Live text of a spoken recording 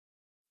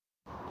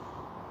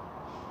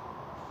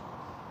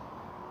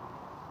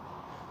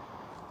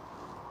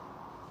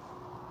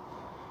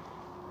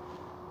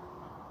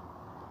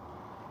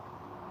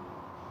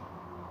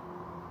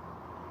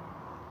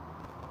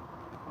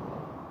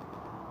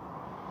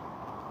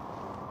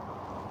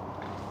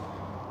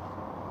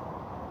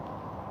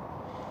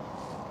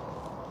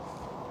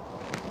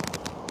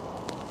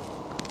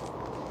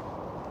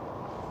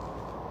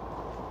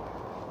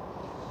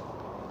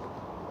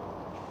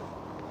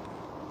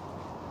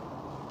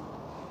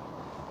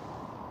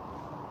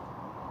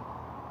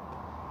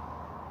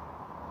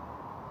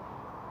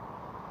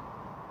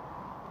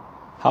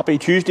Happy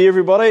Tuesday,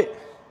 everybody.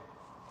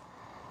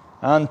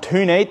 And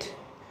tonight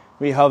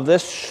we have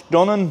this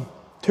stunning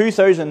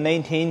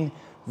 2019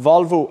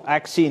 Volvo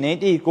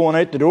XC90 going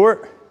out the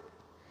door.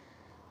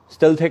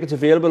 Still tickets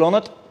available on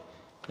it.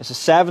 It's a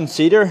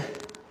 7-seater.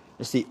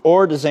 It's the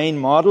R design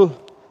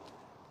model,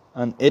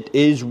 and it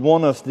is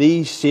one of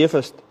the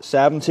safest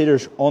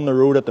 7-seaters on the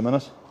road at the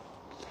minute.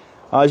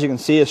 As you can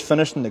see, it's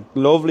finished in the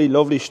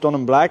lovely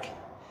stunning black.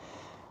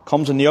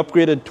 Comes in the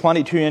upgraded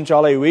 22-inch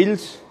alloy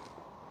wheels.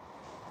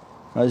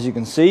 As you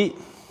can see,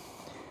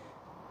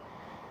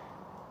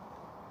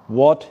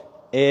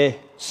 what a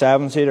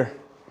 7-seater.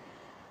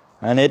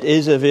 And it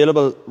is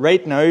available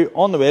right now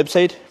on the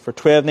website for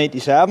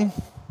 $12.97.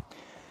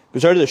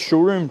 Goes out of the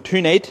showroom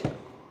tonight.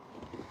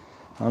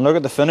 And look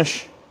at the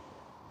finish.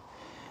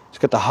 It's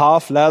got the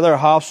half leather,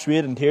 half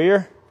suede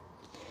interior.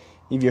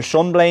 You have your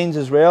sun blinds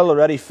as well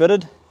already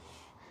fitted.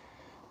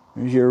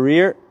 There's your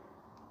rear.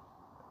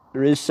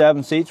 There is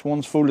 7 seats.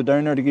 One's folded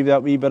down there to give you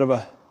that wee bit of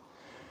a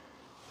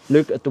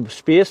look at the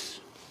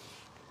space.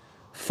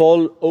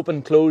 Full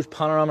open closed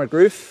panoramic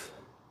roof.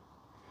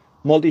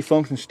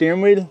 Multi-function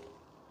steering wheel.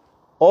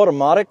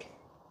 Automatic.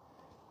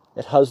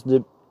 It has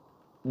the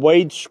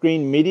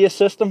widescreen media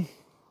system.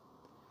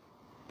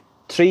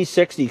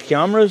 360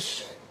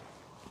 cameras.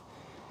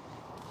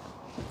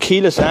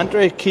 Keyless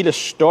entry, keyless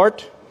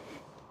start.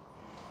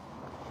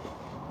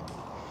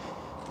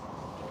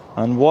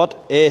 And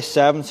what a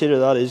 7-seater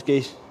that is,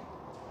 guys.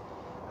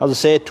 As I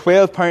say,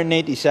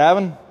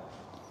 £12.97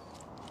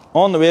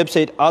 on the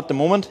website at the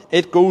moment.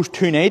 It goes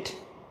tonight.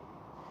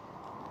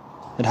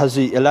 It has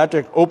the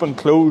electric open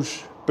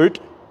close boot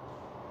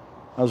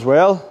as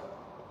well.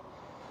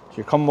 So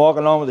you come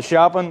walking along with the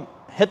shopping,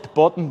 hit the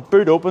button,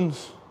 boot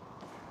opens,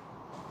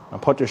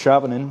 and put your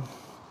shopping in.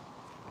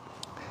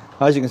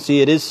 As you can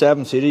see, it is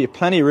 7-seater. You have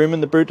plenty of room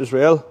in the boot as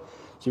well. So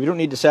if you don't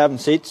need the 7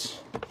 seats,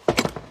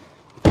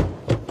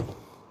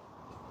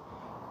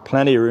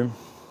 plenty of room.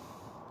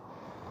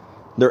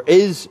 There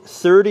is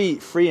 30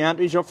 free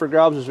entries up for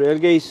grabs as well,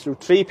 guys. So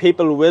 3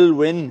 people will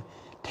win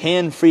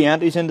 10 free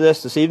entries into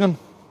this evening.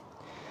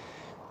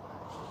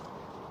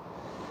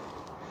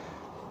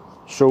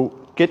 So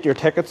get your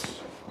tickets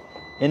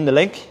in the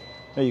link.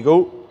 There you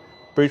go.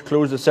 Boot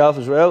closed itself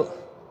as well.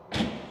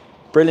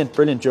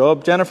 Brilliant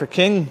job. Jennifer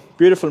King,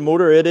 beautiful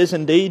motor it is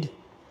indeed.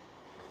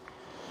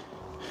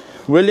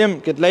 William,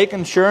 get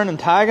liking, sharing and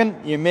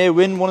tagging. You may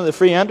win one of the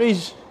free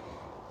entries.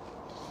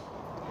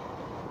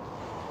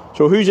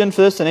 So who's in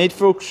for this tonight,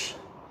 folks?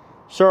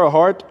 Sarah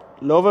Hart,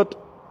 love it.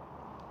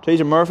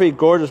 Teresa Murphy,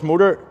 gorgeous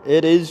motor.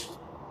 It is,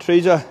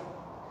 Teresa.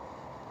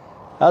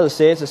 As I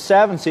say, it's a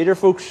 7-seater,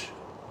 folks.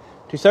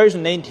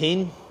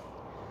 2019.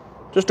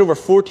 Just over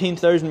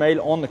 14,000 miles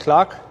on the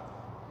clock.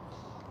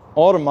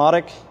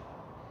 Automatic.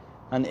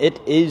 And it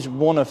is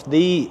one of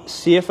the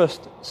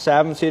safest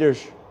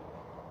 7-seaters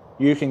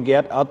you can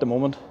get at the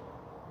moment.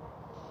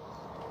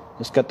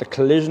 It's got the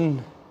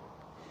collision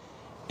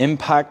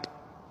impact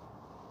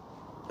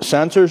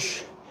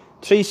sensors,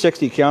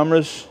 360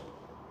 cameras,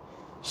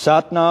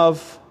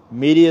 sat-nav,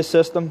 media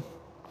system,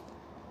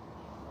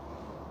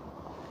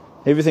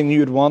 everything you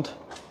would want.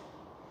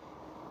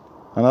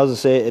 And as I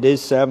say, it is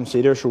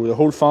 7-seater, so the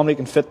whole family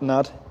can fit in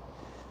that.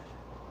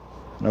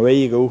 And away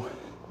you go.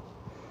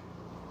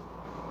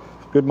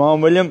 Good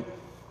mom, William.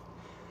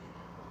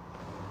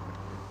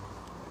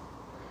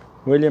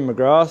 William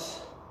McGrath.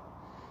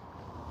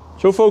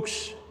 So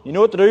folks, you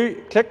know what to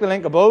do. Click the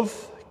link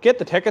above, get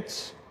the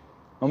tickets,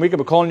 and we could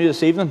be calling you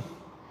this evening.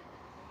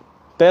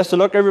 Best of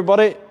luck,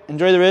 everybody.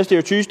 Enjoy the rest of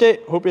your Tuesday.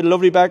 Hope you had a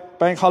lovely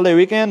bank holiday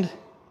weekend.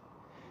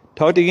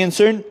 Talk to you again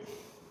soon.